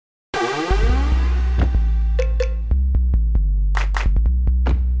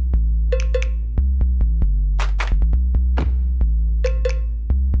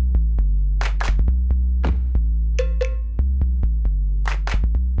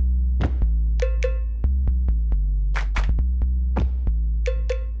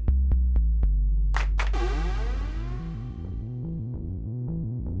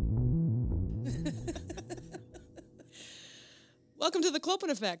Clopen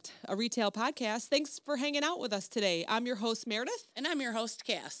Effect, a retail podcast. Thanks for hanging out with us today. I'm your host, Meredith. And I'm your host,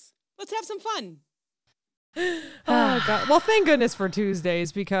 Cass. Let's have some fun. Oh, God. Well, thank goodness for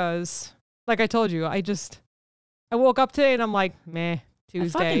Tuesdays because, like I told you, I woke up today and I'm like, meh,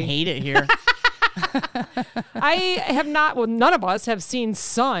 Tuesday. I fucking hate it here. I have not, well, none of us have seen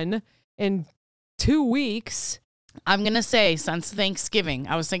sun in 2 weeks. I'm going to say since Thanksgiving,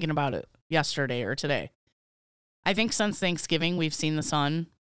 I was thinking about it yesterday or today. I think since Thanksgiving, we've seen the sun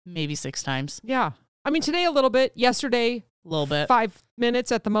maybe 6 times. Yeah. I mean, today a little bit, yesterday, a little bit. 5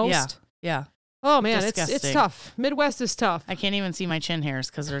 minutes at the most. Yeah. Oh, man, Disgusting. it's tough. Midwest is tough. I can't even see my chin hairs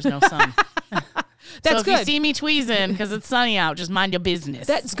because there's no sun. That's so if good. you see me tweezing because it's sunny out, just mind your business.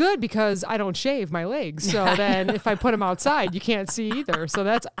 That's good because I don't shave my legs. So then if I put them outside, you can't see either. So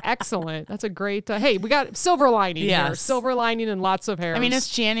that's excellent. That's a great, hey, we got silver lining here. Silver lining and lots of hair. I mean, it's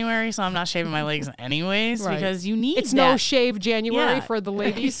January, so I'm not shaving my legs anyways because you need It's that. no shave January for the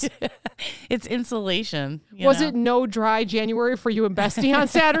ladies. It's insulation. Was it no dry January for you and Bestie on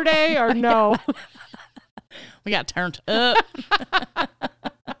Saturday or no? We got turned up.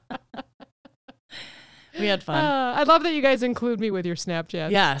 We had fun. I love that you guys include me with your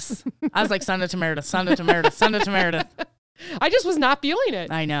Snapchat. Yes. I was like, send it to Meredith, send it to Meredith, send it to Meredith. I just was not feeling it.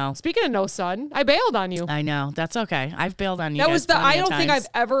 I know. Speaking of no sun, I bailed on you. I know. That's okay. I've bailed on you. That was I don't think I've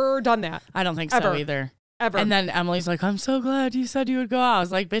ever done that. I don't think ever. so either. Ever. And then Emily's like, I'm so glad you said you would go out. I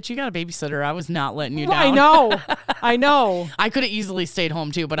was like, bitch, you got a babysitter. I was not letting you down. I know. I could have easily stayed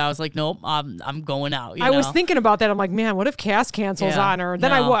home too, but I was like, nope, I'm going out. I was thinking about that. I'm like, man, what if Cass cancels on her?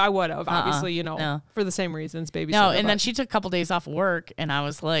 Then I would have, obviously, for the same reasons, babysitter. No, and then she took a couple days off work, and I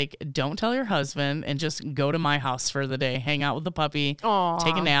was like, don't tell your husband, and just go to my house for the day, hang out with the puppy,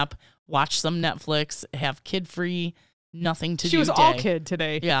 take a nap, watch some Netflix, have kid-free, nothing to do. She was all kid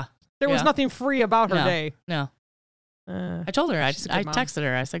today. Yeah. There was nothing free about her day. No. I told her, I texted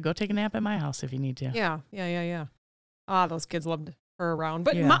her. I said, go take a nap at my house if you need to. Yeah. Ah, those kids loved her around.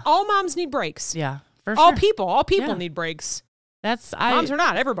 But Yeah. all moms need breaks. Yeah, for All sure. people need breaks. Moms are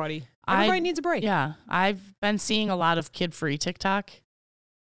not. Everybody needs a break. Yeah. I've been seeing a lot of kid-free TikTok.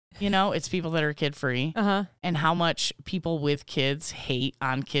 It's people that are kid-free. Uh-huh. And how much people with kids hate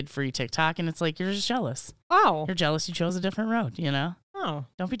on kid-free TikTok. And it's like, you're just jealous. Oh. You're jealous you chose a different road, Oh.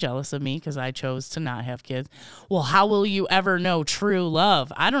 Don't be jealous of me because I chose to not have kids. Well, how will you ever know true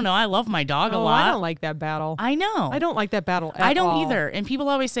love? I don't know. I love my dog a lot. I don't like that battle. I know. I don't like that battle at I don't all. either. And people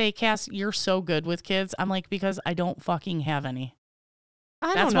always say, Cass, you're so good with kids. I'm like, because I don't fucking have any.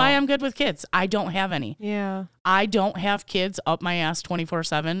 That's why I'm good with kids. I don't have any. Yeah. I don't have kids up my ass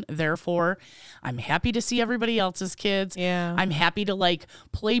 24/7. Therefore, I'm happy to see everybody else's kids. Yeah. I'm happy to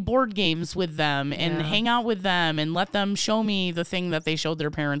play board games with them and hang out with them and let them show me the thing that they showed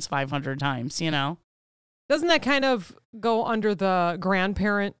their parents 500 times, Doesn't that kind of go under the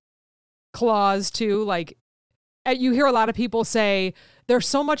grandparent clause too? Like, you hear a lot of people say they're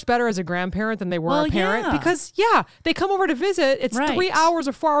so much better as a grandparent than they were a parent because they come over to visit. It's 3 hours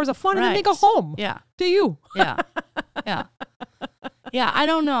or 4 hours of fun and then they go home. Yeah. To you. Yeah. Yeah. Yeah. I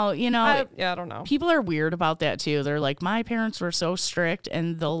don't know. I don't know. People are weird about that too. They're like, my parents were so strict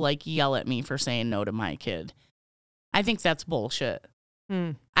and they'll yell at me for saying no to my kid. I think that's bullshit.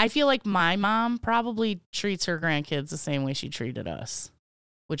 I feel like my mom probably treats her grandkids the same way she treated us,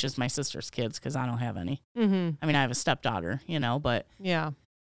 which is my sister's kids because I don't have any. Mm-hmm. I mean, I have a stepdaughter, but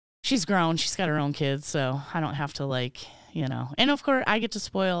she's grown. She's got her own kids, so I don't have to And of course, I get to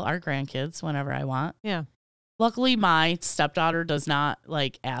spoil our grandkids whenever I want. Yeah. Luckily, my stepdaughter does not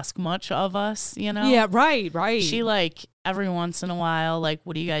ask much of us, Yeah, right. She every once in a while,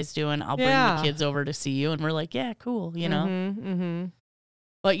 what are you guys doing? I'll bring the kids over to see you. And we're like, yeah, cool, Mm-hmm.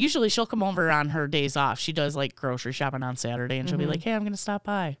 But usually she'll come over on her days off. She does grocery shopping on Saturday and she'll be like, hey, I'm going to stop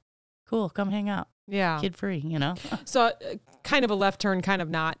by. Cool, come hang out. Yeah. Kid free, So kind of a left turn, kind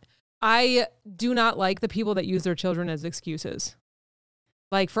of not. I do not like the people that use their children as excuses.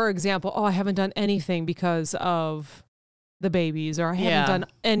 Like, for example, I haven't done anything because of the babies, or I haven't done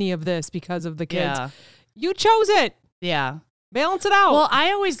any of this because of the kids. Yeah. You chose it. Yeah. Balance it out. Well,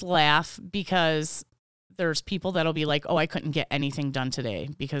 I always laugh because there's people that'll be like, I couldn't get anything done today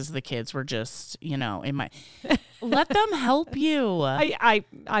because the kids were just, in my, let them help you.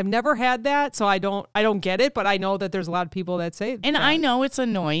 I've never had that, so I don't get it, but I know that there's a lot of people that say and that. I know it's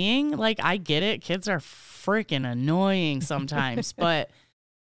annoying. I get it. Kids are freaking annoying sometimes,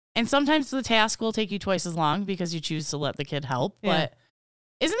 and sometimes the task will take you twice as long because you choose to let the kid help. But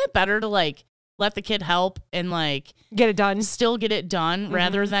isn't it better to let let the kid help and like get it done. Still get it done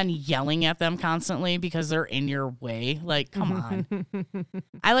rather than yelling at them constantly because they're in your way. Like, come on.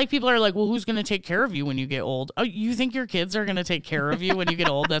 I like people are like, well, who's going to take care of you when you get old? Oh, you think your kids are going to take care of you when you get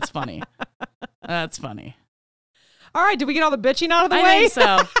old? That's funny. That's funny. All right. Did we get all the bitching out of the way? I think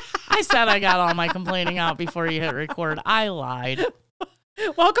so. I said I got all my complaining out before you hit record. I lied.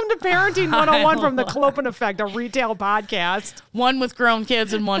 Welcome to Parenting 101 from the Clopen Effect, a retail podcast. One with grown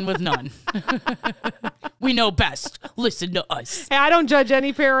kids and one with none. We know best. Listen to us. Hey, I don't judge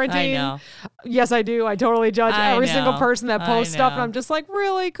any parenting. I know. Yes, I do. I totally judge every single person that posts stuff, and know. I'm just like,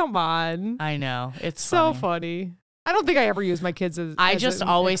 really? Come on. I know. It's so funny. I don't think I ever use my kids as I as just an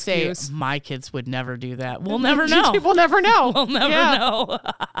always excuse. say my kids would never do that. We'll never know. We'll never know. We'll never know.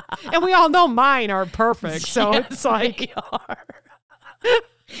 And we all know mine are perfect. So Yes, it's like they are.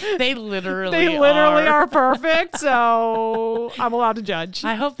 They literally are perfect. So I'm allowed to judge.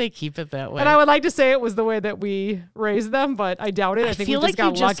 I hope they keep it that way. And I would like to say it was the way that we raised them, but I doubt it. I think feel we like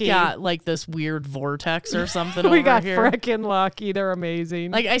just got lucky. Just got like this weird vortex or something we over got here. frickin' lucky. They're amazing.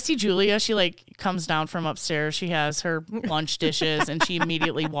 Like I see Julia, she like comes down from upstairs. She has her lunch dishes and she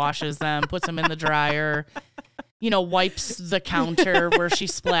immediately washes them, puts them in the dryer, wipes the counter where she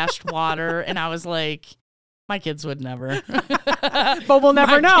splashed water. And I was like, my kids would never. But we'll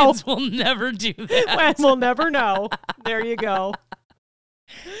never know. Kids will never do that. We'll never know. There you go.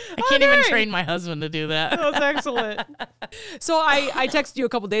 I can't even train my husband to do that. That was excellent. So I texted you a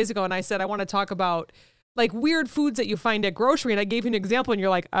couple days ago and I said, I want to talk about like weird foods that you find at grocery. And I gave you an example and you're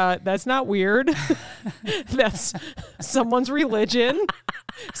like, that's not weird. That's someone's religion.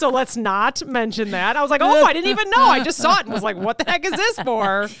 So let's not mention that. I was like, oh, I didn't even know. I just saw it and was like, what the heck is this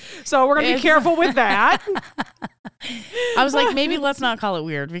for? So we're going to be careful with that. I was like, maybe let's not call it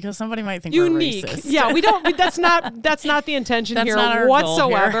weird because somebody might think unique. we're racist. Yeah, we don't. That's not the intention That's here not our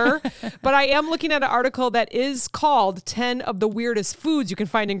whatsoever. goal here. But I am looking at an article that is called 10 of the weirdest foods you can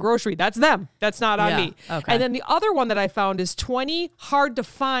find in grocery. That's them. That's not on me. Okay. And then the other one that I found is 20 hard to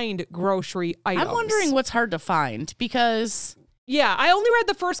find grocery items. I'm wondering what's hard to find because Yeah, I only read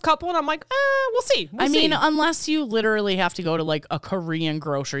the first couple and I'm like, we'll see. I mean, unless you literally have to go to like a Korean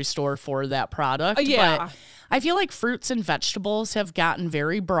grocery store for that product. Yeah. But I feel like fruits and vegetables have gotten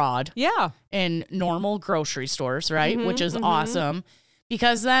very broad. Yeah. In normal grocery stores, right? Which is awesome.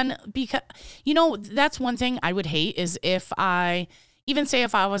 Because that's one thing I would hate is if I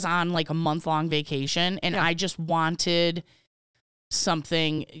was on like a month-long vacation and I just wanted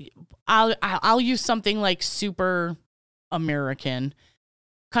something, I'll use something like super American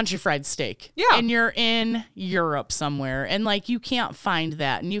country fried steak. Yeah. And you're in Europe somewhere and like you can't find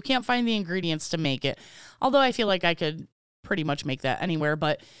that and you can't find the ingredients to make it. Although I feel like I could pretty much make that anywhere,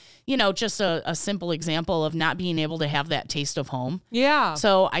 but just a simple example of not being able to have that taste of home. Yeah.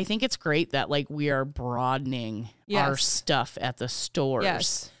 So I think it's great that like we are broadening our stuff at the stores.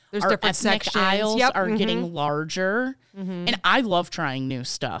 Yes. There's Our different ethnic sections. aisles are getting larger. And I love trying new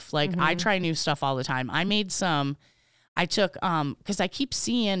stuff. Like I try new stuff all the time. I took, because I keep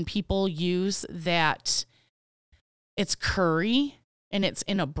seeing people use that it's curry and it's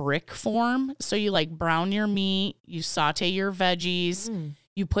in a brick form. So you like brown your meat, you saute your veggies,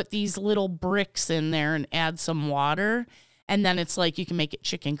 you put these little bricks in there and add some water. And then it's like you can make it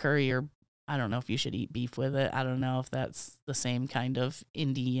chicken curry or I don't know if you should eat beef with it. I don't know if that's the same kind of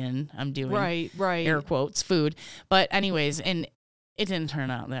Indian I'm doing. Right. Air quotes food. But anyways, and it didn't turn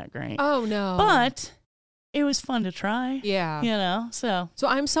out that great. Oh, no. But it was fun to try. Yeah. So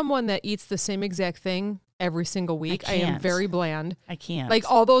I'm someone that eats the same exact thing every single week. I am very bland. I can't.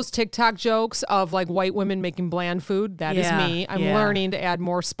 Like all those TikTok jokes of like white women making bland food. That is me. I'm learning to add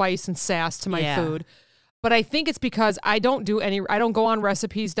more spice and sass to my food. But I think it's because I don't go on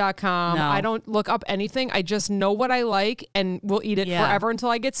recipes.com. No. I don't look up anything. I just know what I like and will eat it forever until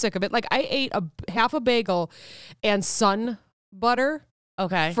I get sick of it. Like I ate half a bagel and sun butter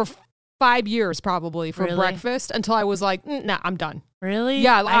for 5 years probably for breakfast until I was like, nah, I'm done. Really?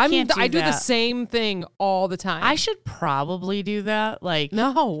 Yeah, I do the same thing all the time. I should probably do that, like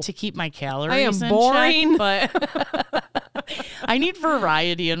to keep my calories. I am in boring, check, but I need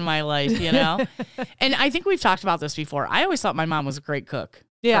variety in my life, And I think we've talked about this before. I always thought my mom was a great cook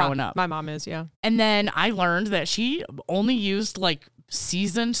growing up. My mom is, And then I learned that she only used like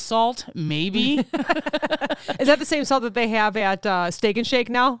seasoned salt, maybe. Is that the same salt that they have at Steak and Shake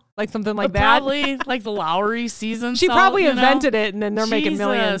now? Like something like that? Probably like the Lowry seasoned She salt. probably invented it and then they're making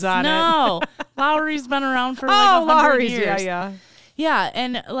millions on it. No, Lowry's been around for like 100 Lowry's, years. Yeah. Yeah,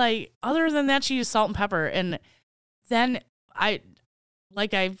 and like other than that, she used salt and pepper. And then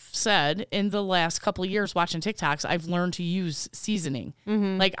like I've said, in the last couple of years watching TikToks, I've learned to use seasoning.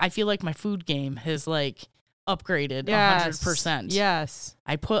 Like, I feel like my food game has like upgraded 100%. Yes.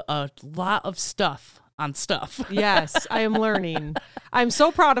 I put a lot of stuff on stuff. Yes, I am learning. I'm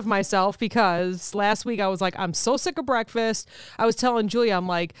so proud of myself because last week I was like, I'm so sick of breakfast. I was telling Julia, I'm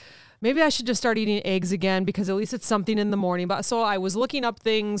like, maybe I should just start eating eggs again because at least it's something in the morning. But so I was looking up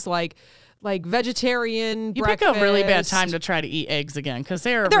things like vegetarian You breakfast. pick a really bad time to try to eat eggs again because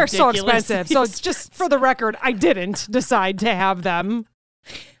they're so ridiculous. expensive. So it's just for the record, I didn't decide to have them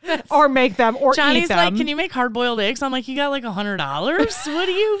or make them or Johnny's eat them. like, can you make hard-boiled eggs? I'm like, you got like $100? What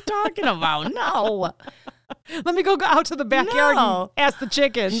are you talking about? No. Let me go out to the backyard and ask the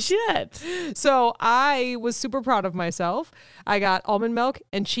chickens. Shit. So I was super proud of myself. I got almond milk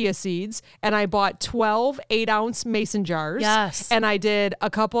and chia seeds, and I bought 12 8-ounce mason jars. Yes. And I did a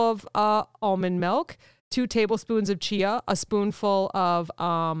cup of almond milk, 2 tablespoons of chia, a spoonful of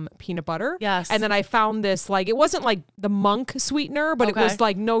peanut butter. Yes. And then I found this, like, it wasn't like the monk sweetener, but it was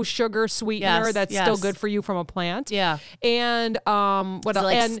like no sugar sweetener that's still good for you from a plant. Yeah. And what else?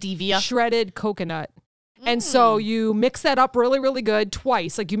 Like and stevia? Shredded coconut. And so you mix that up really, really good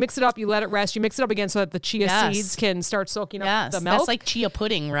twice. Like you mix it up, you let it rest, you mix it up again so that the chia seeds can start soaking up the milk. That's like chia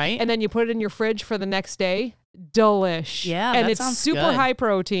pudding, right? And then you put it in your fridge for the next day. Delish. Yeah, and that it's sounds super good. high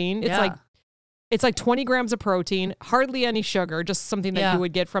protein. It's like 20 grams of protein, hardly any sugar, just something that you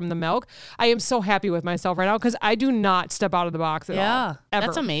would get from the milk. I am so happy with myself right now because I do not step out of the box at all. Ever.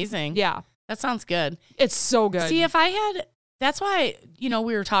 That's amazing. Yeah. That sounds good. It's so good. See, if I had... That's why, we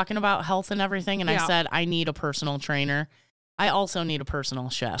were talking about health and everything, and I said I need a personal trainer. I also need a personal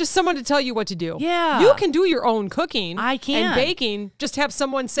chef. Just someone to tell you what to do. Yeah. You can do your own cooking. I can. And baking. Just have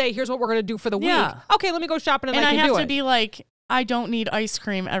someone say, here's what we're going to do for the week. Okay, let me go shopping and I can do it. And I have to be like, I don't need ice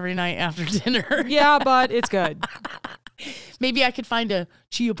cream every night after dinner. Yeah, but it's good. Maybe I could find a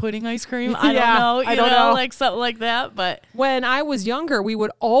chia pudding ice cream. I don't know. I don't know. Like something like that. But when I was younger, we would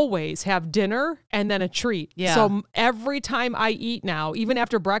always have dinner and then a treat. Yeah. So every time I eat now, even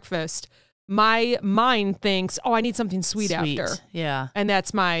after breakfast, my mind thinks, oh, I need something sweet after. Yeah. And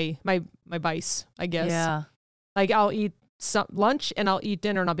that's my vice, I guess. Yeah. Like I'll eat some lunch and I'll eat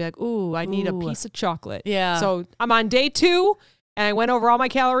dinner and I'll be like, ooh, I need a piece of chocolate. Yeah. So I'm on day 2. And I went over all my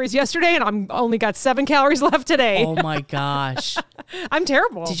calories yesterday, and I'm only got 7 calories left today. Oh my gosh, I'm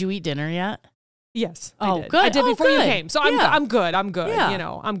terrible. Did you eat dinner yet? Yes. Oh, I did. good. I did before you came, so I'm good. I'm good.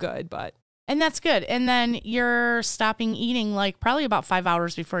 Yeah. I'm good. But and that's good. And then you're stopping eating like probably about 5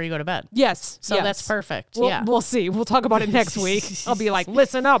 hours before you go to bed. Yes. So that's perfect. We'll see. We'll talk about it next week. I'll be like,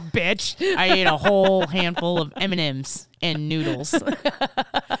 listen up, bitch. I ate a whole handful of M&Ms and noodles.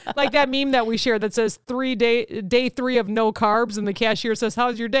 Like that meme that we shared that says day 3 of no carbs, and the cashier says,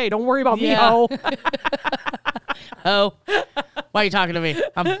 how's your day? Don't worry about me, ho. Oh, why are you talking to me?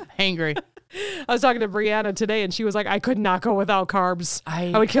 I'm hangry. I was talking to Brianna today, and she was like, I could not go without carbs.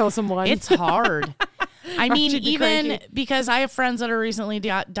 I would kill someone. It's hard. I mean, even cranky. because I have friends that are recently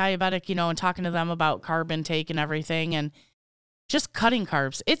diabetic, and talking to them about carb intake and everything, and just cutting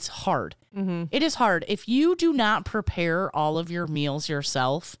carbs, it's hard. Mm-hmm. It is hard. If you do not prepare all of your meals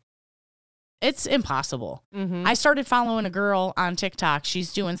yourself, it's impossible. Mm-hmm. I started following a girl on TikTok.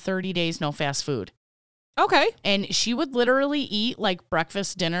 She's doing 30 days no fast food. Okay. And she would literally eat like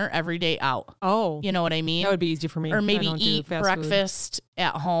breakfast, dinner every day out. Oh. You know what I mean? That would be easy for me. Or maybe I don't do eat fast breakfast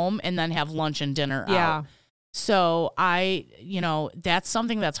at home and then have lunch and dinner out. Yeah. So that's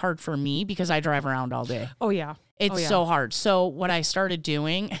something that's hard for me because I drive around all day. Oh, yeah. It's so hard. So what I started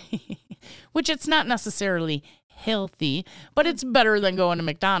doing, which it's not necessarily healthy, but it's better than going to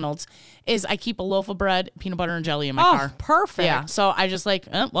McDonald's, is I keep a loaf of bread, peanut butter and jelly in my car. Perfect. Yeah. So I just like,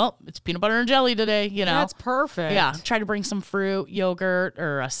 it's peanut butter and jelly today, That's perfect. Yeah. Try to bring some fruit, yogurt,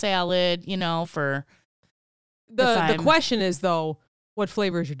 or a salad, for... The question is, though, what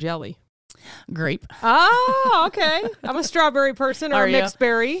flavor is your jelly? Grape. Oh, okay. I'm a strawberry person or a mixed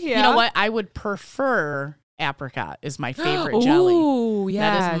berry. Yeah. You know what? I would prefer apricot is my favorite jelly. Ooh, yes.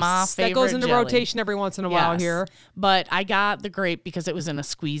 That is my favorite That goes into jelly. rotation every once in a while here. But I got the grape because it was in a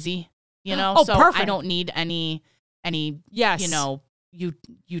squeezy, Oh, so perfect. I don't need any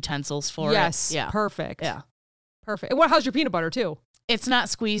utensils for it. Yes. Yeah. Perfect. Yeah. Perfect. How's your peanut butter, too? It's not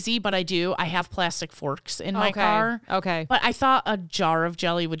squeezy, but I have plastic forks in my car. Okay. But I thought a jar of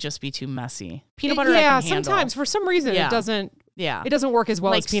jelly would just be too messy. Peanut butter, I can handle. Sometimes for some reason it doesn't. Yeah. It doesn't work as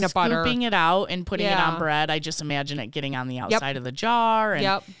well as peanut butter. Scooping it out and putting it on bread, I just imagine it getting on the outside of the jar.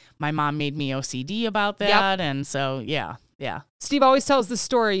 And my mom made me OCD about that. And so, yeah. Steve always tells this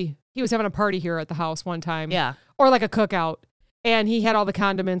story. He was having a party here at the house one time. Yeah. Or like a cookout. And he had all the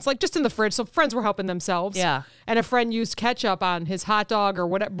condiments, like just in the fridge. So friends were helping themselves. Yeah. And a friend used ketchup on his hot dog or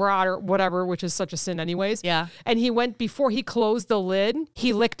whatever, brat or whatever, which is such a sin anyways. Yeah. And he went, before he closed the lid,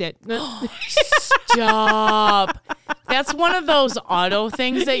 he licked it. Stop. That's one of those auto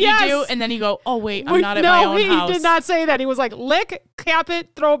things that you do. And then you go, oh, wait, I'm not at my own house. He did not say that. He was like, lick, cap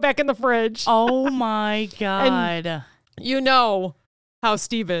it, throw it back in the fridge. Oh, my God. And you know how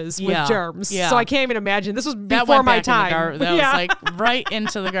Steve is with germs. Yeah. So I can't even imagine. This was before my time. That was like right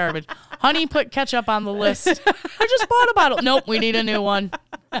into the garbage. Honey, put ketchup on the list. I just bought a bottle. Nope, we need a new one.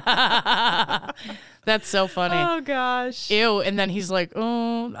 That's so funny. Oh, gosh. Ew. And then he's like,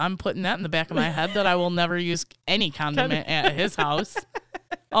 oh, I'm putting that in the back of my head that I will never use any condiment at his house.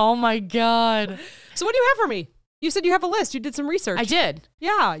 Oh, my God. So what do you have for me? You said you have a list. You did some research. I did.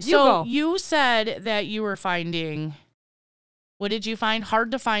 Yeah, you so go. You said that you were finding... What did you find? Hard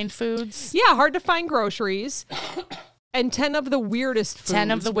to find foods? Yeah, hard to find groceries. And 10 of the weirdest foods.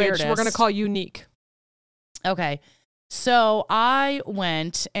 10 of the weirdest. Which we're going to call unique. Okay. So I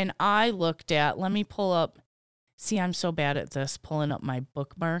went and I looked at, let me pull up. See, I'm so bad at this, pulling up my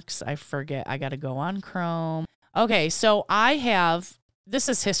bookmarks. I forget. I got to go on Chrome. Okay. So I have, this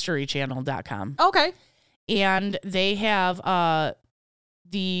is historychannel.com. Okay. And they have I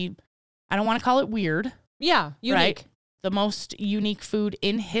don't want to call it weird. Yeah, unique. Right? The most unique food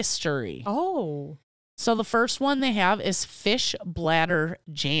in history. Oh. So the first one they have is fish bladder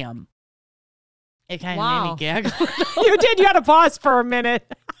jam. It kind of made me gag. You did. You had to pause for a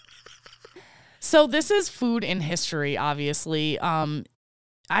minute. So this is food in history, obviously.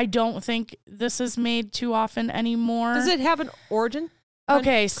 I don't think this is made too often anymore. Does it have an origin?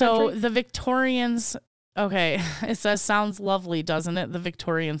 Okay, so the Victorians... Okay, it says, sounds lovely, doesn't it? The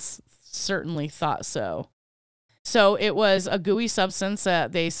Victorians certainly thought so. So it was a gooey substance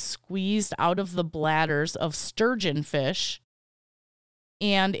that they squeezed out of the bladders of sturgeon fish,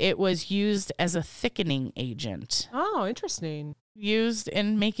 and it was used as a thickening agent. Oh, interesting. Used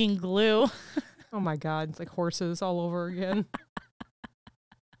in making glue. Oh, my God. It's like horses all over again.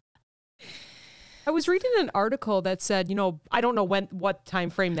 I was reading an article that said, I don't know what time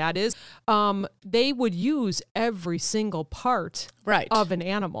frame that is. They would use every single part of an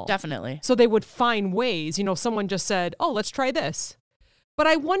animal. Definitely. So they would find ways, someone just said, oh, let's try this. But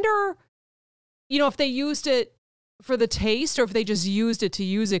I wonder, if they used it for the taste or if they just used it to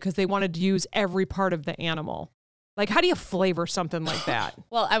use it because they wanted to use every part of the animal. Like, how do you flavor something like that?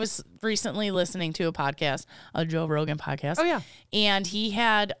 Well, I was recently listening to a podcast, a Joe Rogan podcast. Oh, yeah. And he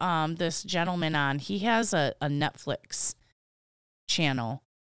had this gentleman on. He has a Netflix channel.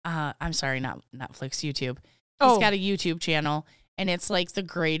 I'm sorry, not Netflix, YouTube. He's got a YouTube channel, and it's like the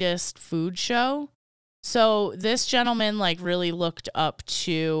greatest food show. So this gentleman like really looked up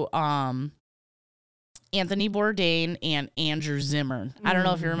to Anthony Bourdain and Andrew Zimmern. I don't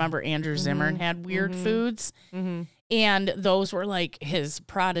know if you remember Andrew Zimmern had weird foods. Mm-hmm. And those were like his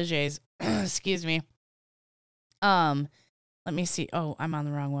proteges. Excuse me. Let me see. Oh, I'm on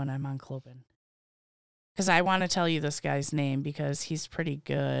the wrong one. I'm on Clopin. Because I want to tell you this guy's name because he's pretty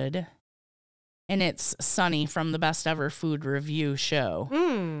good. And it's Sonny from the Best Ever Food Review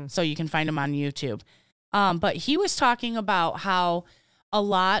show. So you can find him on YouTube. But he was talking about how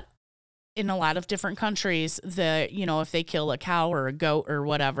in a lot of different countries, if they kill a cow or a goat or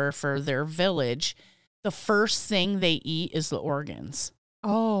whatever for their village, the first thing they eat is the organs.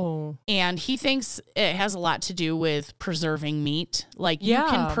 Oh. And he thinks it has a lot to do with preserving meat. Like you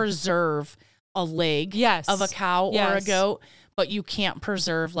can preserve a leg of a cow or a goat, but you can't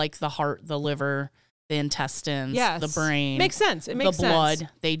preserve like the heart, the liver, the intestines, the brain. Makes sense. It makes sense. The blood.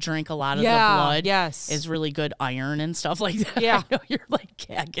 They drink a lot of the blood. Yes. Is really good iron and stuff like that. Yeah. I know you're like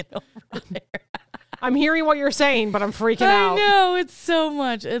gagging over there. I'm hearing what you're saying, but I'm freaking out. I know. It's so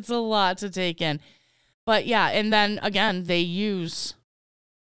much. It's a lot to take in. But yeah, and then again, they use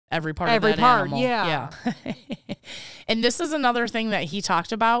every part of that animal. Yeah. And this is another thing that he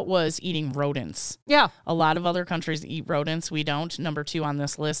talked about was eating rodents. Yeah. A lot of other countries eat rodents. We don't. Number 2 on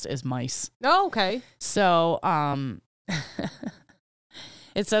this list is mice. Oh, okay. So,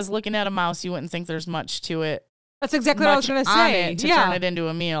 it says looking at a mouse, you wouldn't think there's much to it. That's exactly what I was going to say. To turn it into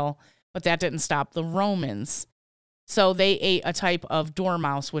a meal, but that didn't stop the Romans. So they ate a type of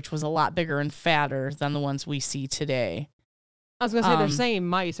dormouse, which was a lot bigger and fatter than the ones we see today. I was going to say, they're saying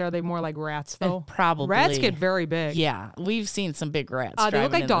mice. Are they more like rats, though? Probably. Rats get very big. Yeah. We've seen some big rats they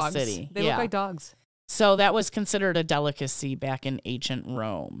look like in dogs. the city. They look like dogs. So that was considered a delicacy back in ancient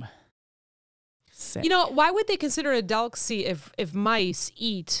Rome. Sick. Why would they consider it a delicacy if mice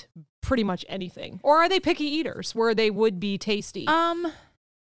eat pretty much anything? Or are they picky eaters where they would be tasty? I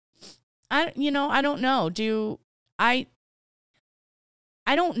don't know.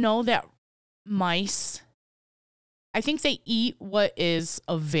 I don't know that mice, I think they eat what is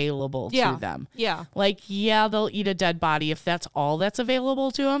available to them. Yeah. Like, yeah, they'll eat a dead body if that's all that's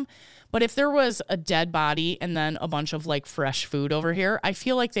available to them. But if there was a dead body and then a bunch of like fresh food over here, I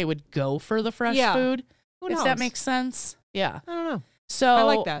feel like they would go for the fresh food. Who knows? If that makes sense. Yeah. I don't know. So I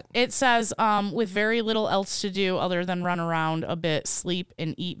like that. It says, with very little else to do other than run around a bit, sleep,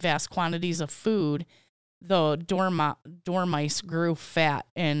 and eat vast quantities of food, the dormice grew fat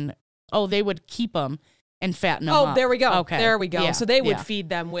and, they would keep them and fatten them up. Oh, there we go. Okay. There we go. Yeah. So they would feed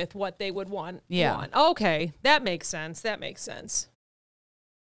them with what they would want. Yeah. Okay. That makes sense.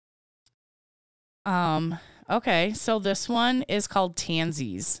 Okay. So this one is called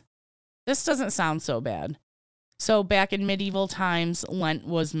tansies. This doesn't sound so bad. So back in medieval times, Lent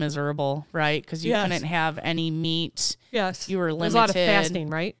was miserable, right? Because you couldn't have any meat. Yes. You were limited. There's a lot of fasting,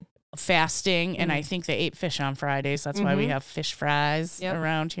 right? Fasting, and I think they ate fish on Fridays. That's why we have fish fries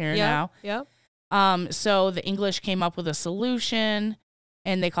around here now. Yep. So the English came up with a solution,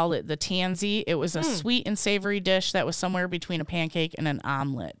 and they called it the tansy. It was a sweet and savory dish that was somewhere between a pancake and an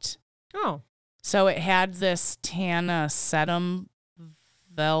omelet. Oh. So it had this Tanacetum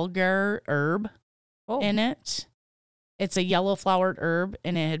vulgar herb in it. It's a yellow flowered herb,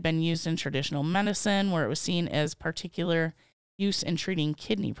 and it had been used in traditional medicine where it was seen as particular use in treating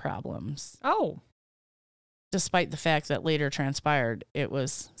kidney problems. Oh. Despite the fact that later transpired it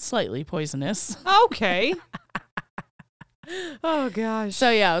was slightly poisonous. Okay. Oh, gosh. So,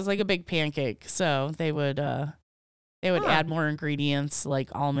 yeah, it was like a big pancake. So they would add more ingredients like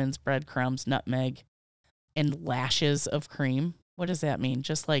almonds, breadcrumbs, nutmeg, and lashes of cream. What does that mean?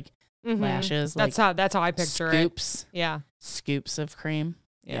 Just like lashes? That's how I picture scoops. it. Yeah. Scoops of cream.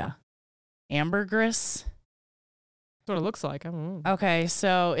 Yeah. Ambergris. That's what it looks like. I don't know. Okay,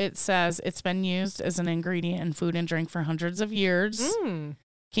 so it says it's been used as an ingredient in food and drink for hundreds of years.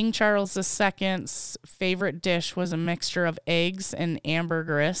 King Charles II's favorite dish was a mixture of eggs and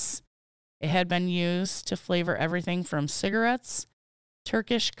ambergris. It had been used to flavor everything from cigarettes,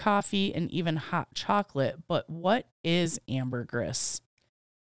 Turkish coffee, and even hot chocolate. But what is ambergris?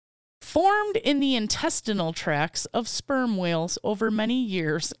 Formed in the intestinal tracts of sperm whales over many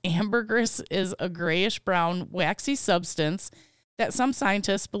years, ambergris is a grayish-brown, waxy substance that some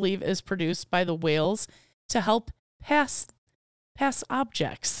scientists believe is produced by the whales to help pass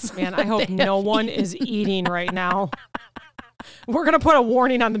objects. Man, I hope no one is eating right now. We're going to put a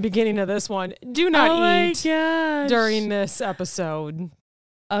warning on the beginning of this one. Do not eat during this episode.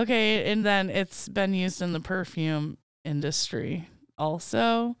 Okay, and then it's been used in the perfume industry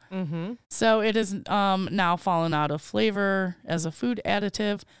also. So it is now fallen out of flavor as a food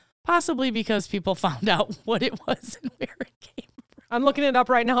additive, possibly because people found out what it was and where it came from. I'm looking it up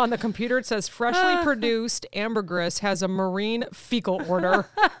right now on the computer. It says freshly produced ambergris has a marine fecal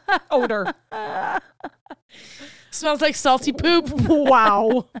odor. Smells like salty poop.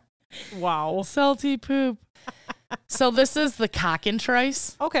 Wow. Salty poop. So this is the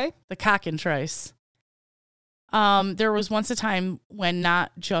cockatrice. Okay. The cockatrice. There was once a time when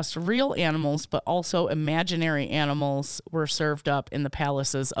not just real animals, but also imaginary animals were served up in the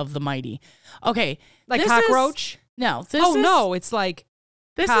palaces of the mighty. Okay. Like cockroach? No. It's like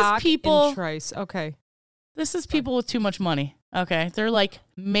this is people. Okay. This is people with too much money. Okay. They're like,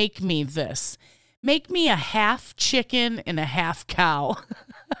 make me this. Make me a half chicken and a half cow.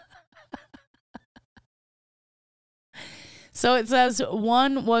 So it says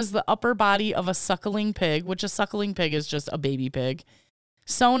one was the upper body of a suckling pig, which a suckling pig is just a baby pig,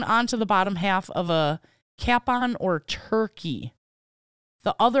 sewn onto the bottom half of a capon or turkey.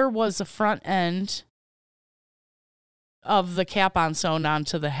 The other was the front end of the capon sewn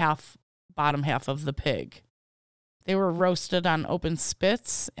onto the bottom half of the pig. They were roasted on open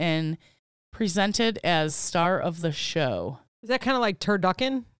spits and presented as star of the show. Is that kind of like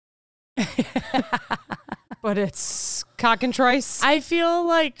turducken? But it's cockatrice. I feel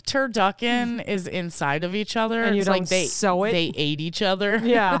like turducken is inside of each other. And you it's don't like they sew it? They ate each other.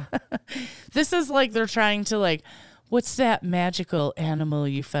 Yeah. This is like they're trying to like, what's that magical animal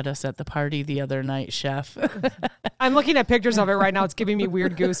you fed us at the party the other night, chef? I'm looking at pictures of it right now. It's giving me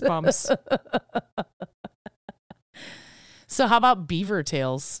weird goosebumps. So how about beaver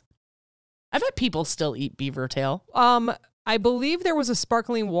tails? I bet people still eat beaver tail. I believe there was a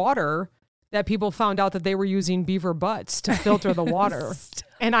sparkling water that people found out that they were using beaver butts to filter the water.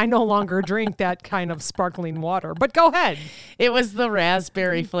 And I no longer drink that kind of sparkling water. But go ahead. It was the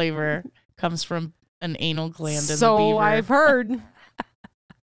raspberry flavor. Comes from an anal gland in the beaver. So I've heard.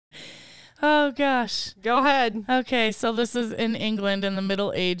 Oh, gosh. Go ahead. Okay, so this is in England in the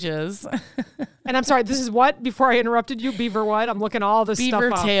Middle Ages. And I'm sorry, this is what? Before I interrupted you, beaver what? I'm looking all this beaver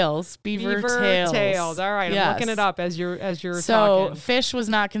stuff up. tails. Beaver tails. All right, yes. I'm looking it up as you're so talking. Fish was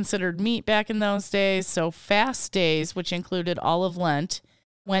not considered meat back in those days. So fast days, which included all of Lent,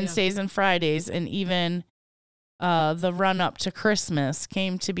 Wednesdays and Fridays, and even the run up to Christmas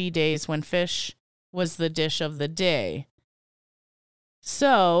came to be days when fish was the dish of the day.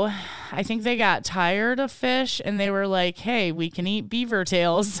 So I think they got tired of fish and they were like, hey, we can eat beaver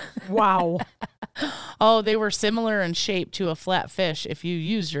tails. Wow. Oh, they were similar in shape to a flat fish if you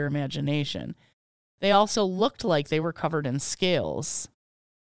used your imagination. They also looked like they were covered in scales.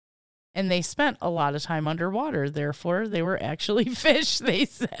 And they spent a lot of time underwater. Therefore, they were actually fish, they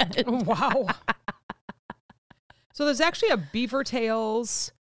said. Wow. So there's actually a beaver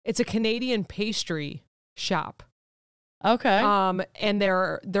tails. It's a Canadian pastry shop. Okay. And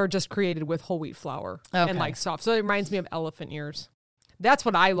they're just created with whole wheat flour and like soft. So it reminds me of elephant ears. That's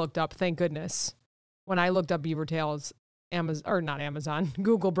what I looked up, thank goodness. When I looked up beaver tails,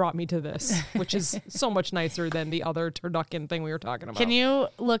 Google brought me to this, which is so much nicer than the other turducken thing we were talking about. Can you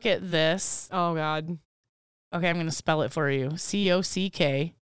look at this? Oh, God. Okay, I'm going to spell it for you.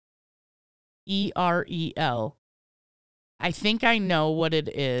 Cockerel. I think I know what it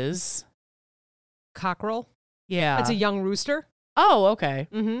is. Cockerel? Yeah. It's a young rooster? Oh, okay.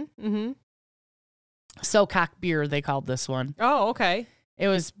 Mm-hmm, mm-hmm. So cock beer, they called this one. Oh, okay. It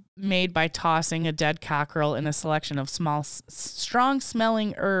was made by tossing a dead cockerel in a selection of small,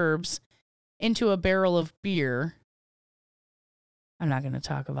 strong-smelling herbs into a barrel of beer. I'm not going to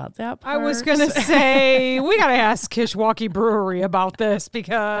talk about that part. I was going to say, we got to ask Kishwaukee Brewery about this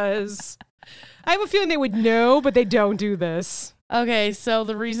because I have a feeling they would know, but they don't do this. Okay, so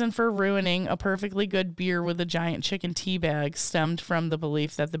the reason for ruining a perfectly good beer with a giant chicken tea bag stemmed from the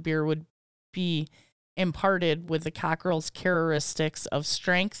belief that the beer would be imparted with the cockerel's characteristics of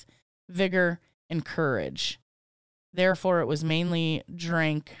strength, vigor, and courage. Therefore, it was mainly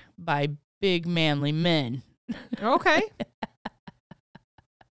drank by big, manly men. Okay.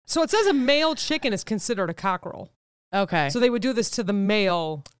 So it says a male chicken is considered a cockerel. Okay. So they would do this to the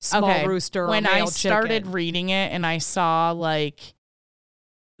male small rooster. When male I started chicken. reading it and I saw like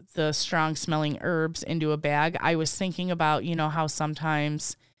the strong smelling herbs into a bag, I was thinking about, you know, how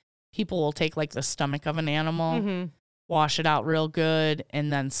sometimes people will take like the stomach of an animal, wash it out real good,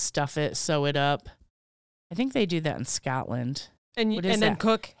 and then stuff it, sew it up. I think they do that in Scotland. And then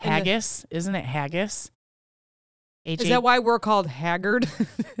cook. Haggis? Isn't it haggis? Is that why we're called haggard?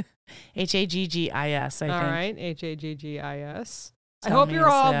 Haggis, I think. All right, Haggis. I hope you're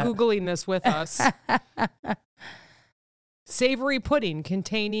all Googling this with us. Savory pudding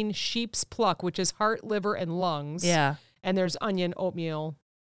containing sheep's pluck, which is heart, liver, and lungs. Yeah. And there's onion, oatmeal,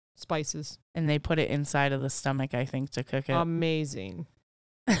 spices. And they put it inside of the stomach, I think, to cook it. Amazing.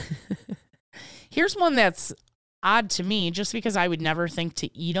 Here's one that's odd to me, just because I would never think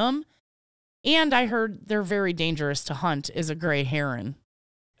to eat them. And I heard they're very dangerous to hunt, is a gray heron.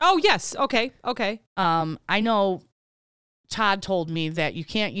 Oh, yes. Okay. I know Todd told me that you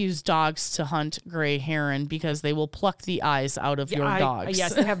can't use dogs to hunt gray heron because they will pluck the eyes out of your dogs.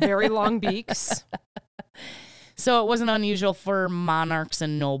 Yes, they have very long beaks. So it wasn't unusual for monarchs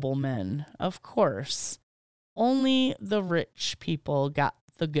and noblemen, of course. Only the rich people got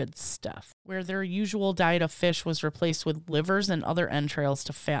the good stuff, where their usual diet of fish was replaced with livers and other entrails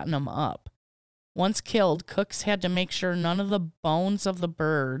to fatten them up. Once killed, cooks had to make sure none of the bones of the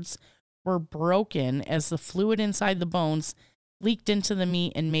birds were broken, as the fluid inside the bones leaked into the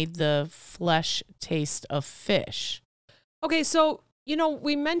meat and made the flesh taste of fish. Okay, so, you know,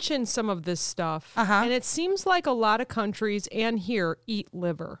 we mentioned some of this stuff, and it seems like a lot of countries and here eat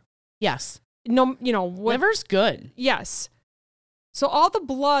liver. Yes. No, you know, liver's good. Yes. So all the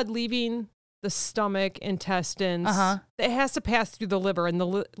blood leaving the stomach, intestines, it has to pass through the liver, and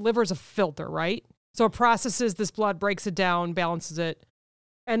the liver's a filter, right? So it processes this blood, breaks it down, balances it,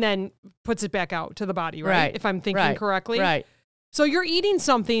 and then puts it back out to the body, right? If I'm thinking correctly. Right. So you're eating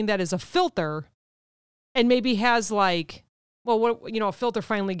something that is a filter and maybe has like, well, what, you know, a filter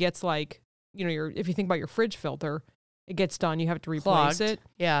finally gets like, you know, if you think about your fridge filter, it gets done, you have to replace it.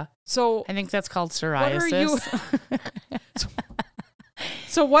 Yeah. So I think that's called psoriasis.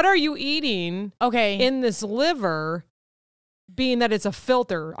 So what are you eating in this liver, being that it's a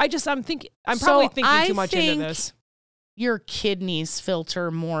filter? I'm probably thinking too much into this. Your kidneys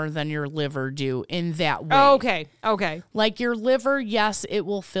filter more than your liver do in that way. Oh, okay. Like your liver, yes, it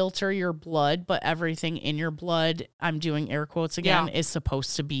will filter your blood, but everything in your blood, I'm doing air quotes again, is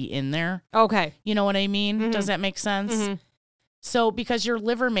supposed to be in there. Okay. You know what I mean? Does that make sense? So because your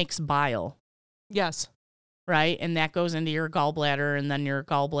liver makes bile. Yes. right? And that goes into your gallbladder, and then your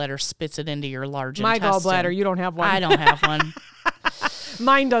gallbladder spits it into your large My intestine. gallbladder, you don't have one. I don't have one.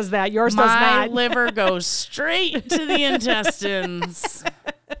 Mine does that. Yours does not. My liver goes straight to the intestines.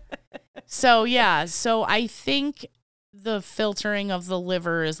 So, yeah. So I think the filtering of the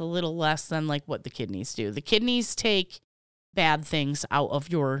liver is a little less than like what the kidneys do. The kidneys take bad things out of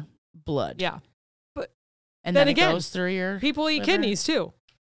your blood. Yeah. And then then again, it goes through your people eat liver. kidneys too.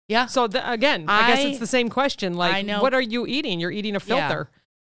 Yeah. So again, I guess it's the same question. Like, I know. what are you eating? You're eating a filter. Yeah.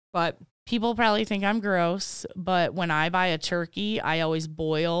 But people probably think I'm gross, but when I buy a turkey, I always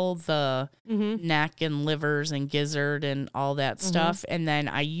boil the neck and livers and gizzard and all that stuff. And then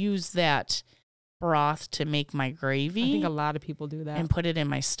I use that broth to make my gravy. I think a lot of people do that. And put it in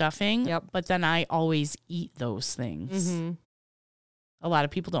my stuffing. Yep. But then I always eat those things. A lot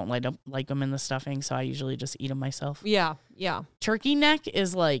of people don't like them in the stuffing, so I usually just eat them myself. Yeah, yeah. Turkey neck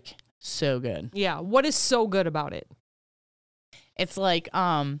is like so good. Yeah. What is so good about it? It's like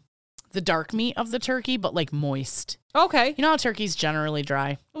the dark meat of the turkey, but like moist. Okay. You know how turkey's generally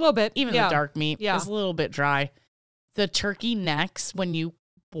dry? A little bit. Even yeah. the dark meat Yeah. is a little bit dry. The turkey necks, when you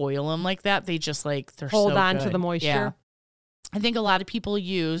boil them like that, they just like, they're Hold so on good. to the moisture. Yeah. I think a lot of people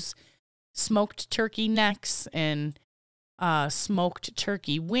use smoked turkey necks and smoked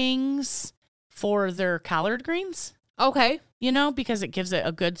turkey wings for their collard greens. Okay. You know, because it gives it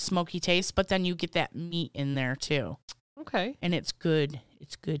a good smoky taste, but then you get that meat in there too. Okay. And it's good.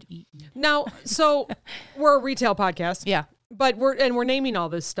 It's good eating. Now, so we're a retail podcast. Yeah. But we're naming all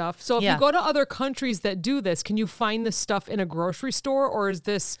this stuff. So if Yeah. you go to other countries that do this, can you find this stuff in a grocery store, or is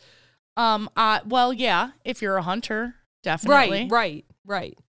this well, yeah, if you're a hunter, definitely.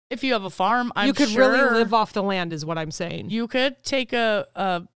 Right. If you have a farm, I'm you could sure really live off the land is what I'm saying. you could take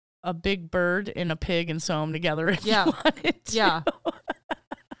a big bird and a pig and sew them together if you wanted to. Yeah.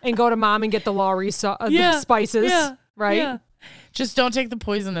 And go to mom and get the Lowry the spices, right? Yeah. Just don't take the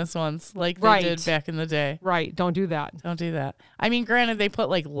poisonous ones like they did back in the day. Right. Don't do that. Don't do that. I mean, granted, they put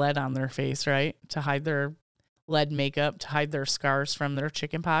like lead on their face, right? To hide their lead makeup, to hide their scars from their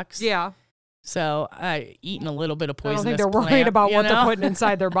chicken pox. Yeah. So eating a little bit of I poisonous don't think they're worried plant, about what know? they're putting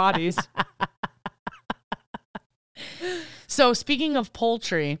inside their bodies. So speaking of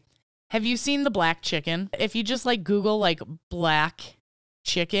poultry, have you seen the black chicken? If you just like Google like black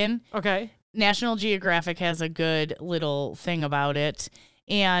chicken, Okay. National Geographic has a good little thing about it.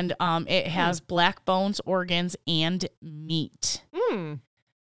 And it has black bones, organs, and meat.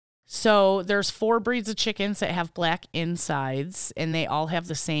 So there's 4 breeds of chickens that have black insides, and they all have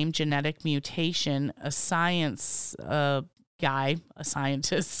the same genetic mutation. A scientist, a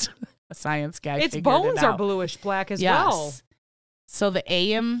science guy. Its figured bones it are out. bluish black as Yes. well. So the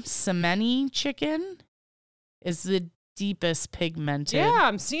AM Semeni chicken is the deepest pigmented. Yeah,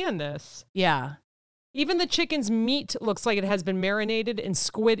 I'm seeing this. Yeah. Even the chicken's meat looks like it has been marinated in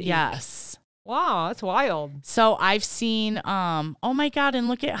squid ink. Yes. Wow, that's wild. So I've seen, oh my God, and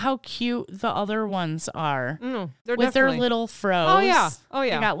look at how cute the other ones are. They're with their definitely- little froze. Oh, yeah. Oh,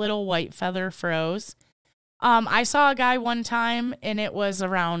 yeah. They got little white feather froze. I saw a guy one time, and it was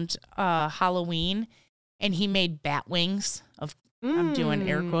around Halloween, and he made bat wings of, I'm doing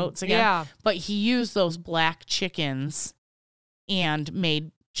air quotes again. Yeah. But he used those black chickens and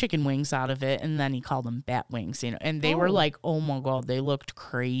made chicken wings out of it, and then he called them bat wings, you know, and they were like, oh my God, they looked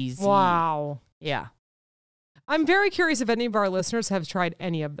crazy. Wow. Yeah. I'm very curious if any of our listeners have tried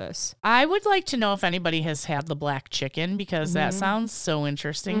any of this. I would like to know if anybody has had the black chicken, because that sounds so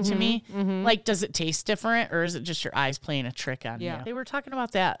interesting to me. Like, does it taste different, or is it just your eyes playing a trick on you? They were talking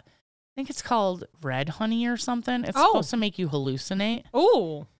about that. I think it's called red honey or something. It's supposed to make you hallucinate.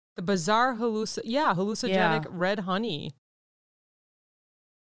 Oh, the bizarre hallucinogenic red honey.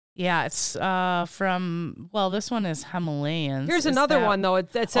 Yeah, it's from, well, this one is Himalayan. Here's another one, though.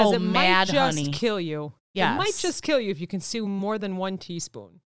 That says it might mad just honey. kill you. Yes. It might just kill you if you consume more than 1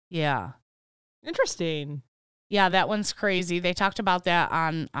 teaspoon. Yeah. Interesting. Yeah, that one's crazy. They talked about that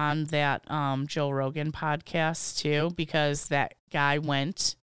on that Joe Rogan podcast too, because that guy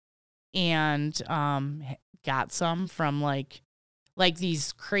went and got some from like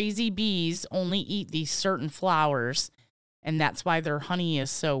these crazy bees only eat these certain flowers, and that's why their honey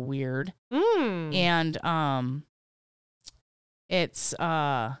is so weird. And it's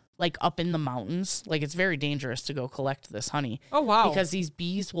like up in the mountains. Like, it's very dangerous to go collect this honey. Oh, wow. Because these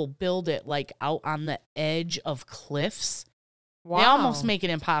bees will build it like out on the edge of cliffs. Wow. They almost make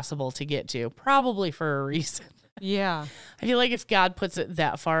it impossible to get to, probably for a reason. Yeah. I feel like if God puts it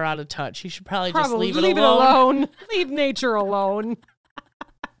that far out of touch, he should probably just leave it it alone. alone. Leave nature alone.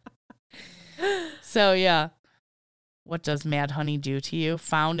 So, yeah. What does mad honey do to you?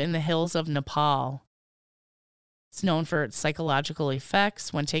 Found in the hills of Nepal. It's known for its psychological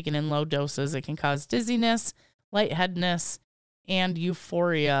effects. When taken in low doses, it can cause dizziness, lightheadedness, and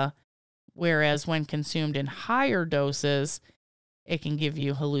euphoria, whereas when consumed in higher doses, it can give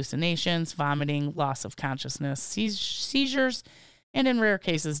you hallucinations, vomiting, loss of consciousness, seizures, and in rare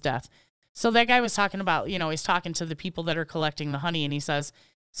cases, death. So that guy was talking about, he's talking to the people that are collecting the honey, and he says,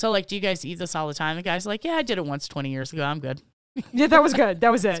 so, do you guys eat this all the time? The guy's like, yeah, I did it once 20 years ago. I'm good. Yeah, that was good.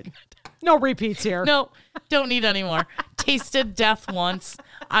 That was it. No repeats here. No, don't need any more. Tasted death once.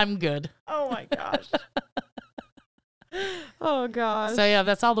 I'm good. Oh, my gosh. Oh, gosh. So, yeah,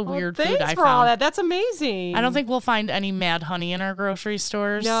 that's all the weird food I found. Thanks for all that. That's amazing. I don't think we'll find any mad honey in our grocery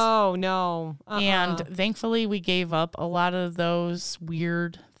stores. No. And thankfully, we gave up a lot of those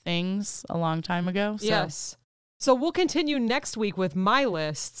weird things a long time ago. So. Yes. So we'll continue next week with my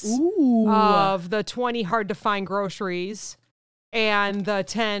lists Ooh. Of the 20 hard-to-find groceries and the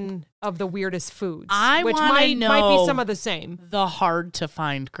 10 of the weirdest foods. Which might be some of the same. The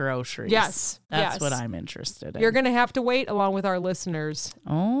hard-to-find groceries. Yes. That's what I'm interested in. You're going to have to wait along with our listeners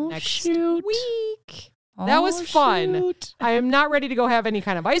next week. That was fun. Shoot. I am not ready to go have any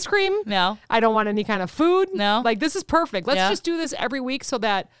kind of ice cream. No. I don't want any kind of food. No. This is perfect. Let's just do this every week so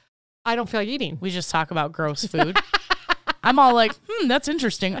that I don't feel like eating. We just talk about gross food. I'm all like, that's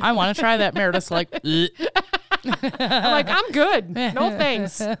interesting. I want to try that. Meredith's like, ugh. I'm like, I'm good. No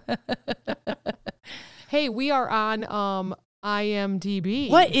thanks. Hey, we are on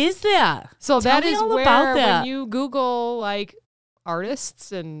IMDB. What is that? So Tell that me is all where about that. when you Google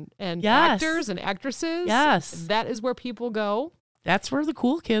artists and Yes. actors and actresses, Yes. that is where people go. That's where the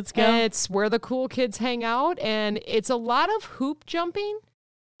cool kids go. It's where the cool kids hang out, and it's a lot of hoop jumping.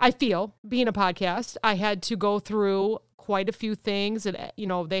 I feel, being a podcast, I had to go through quite a few things, and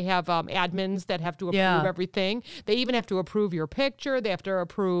they have admins that have to approve everything. They even have to approve your picture. They have to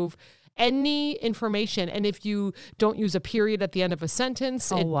approve any information, and if you don't use a period at the end of a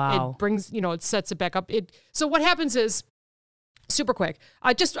sentence, it brings, it sets it back up. So what happens is, super quick,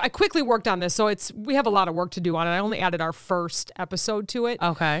 I quickly worked on this, so we have a lot of work to do on it. I only added our first episode to it.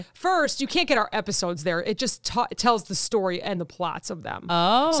 Okay. First, you can't get our episodes there. It just tells the story and the plots of them.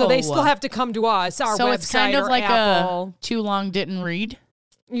 Oh. So they still have to come to us, our so website, it's kind of or like Apple. a too long didn't read.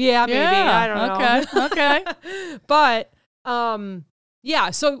 Yeah, maybe. I don't know. Okay. But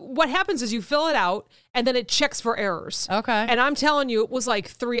yeah, so what happens is you fill it out and then it checks for errors. Okay. And I'm telling you, it was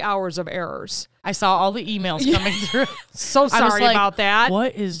 3 hours of errors. I saw all the emails coming through. So sorry about that.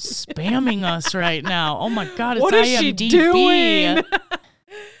 What is spamming us right now? Oh my God, it's what is IMDB. she doing?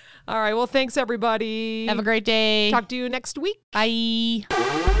 All right, well, thanks everybody. Have a great day. Talk to you next week. Bye.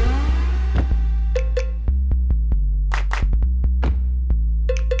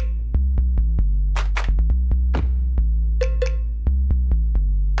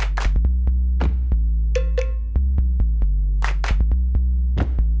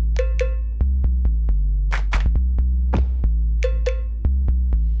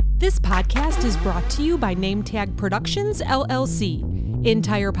 This podcast is brought to you by Nametag Productions, LLC.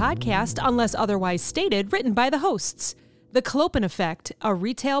 Entire podcast, unless otherwise stated, written by the hosts. The Clopen Effect, a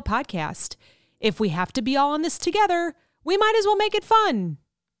retail podcast. If we have to be all in this together, we might as well make it fun.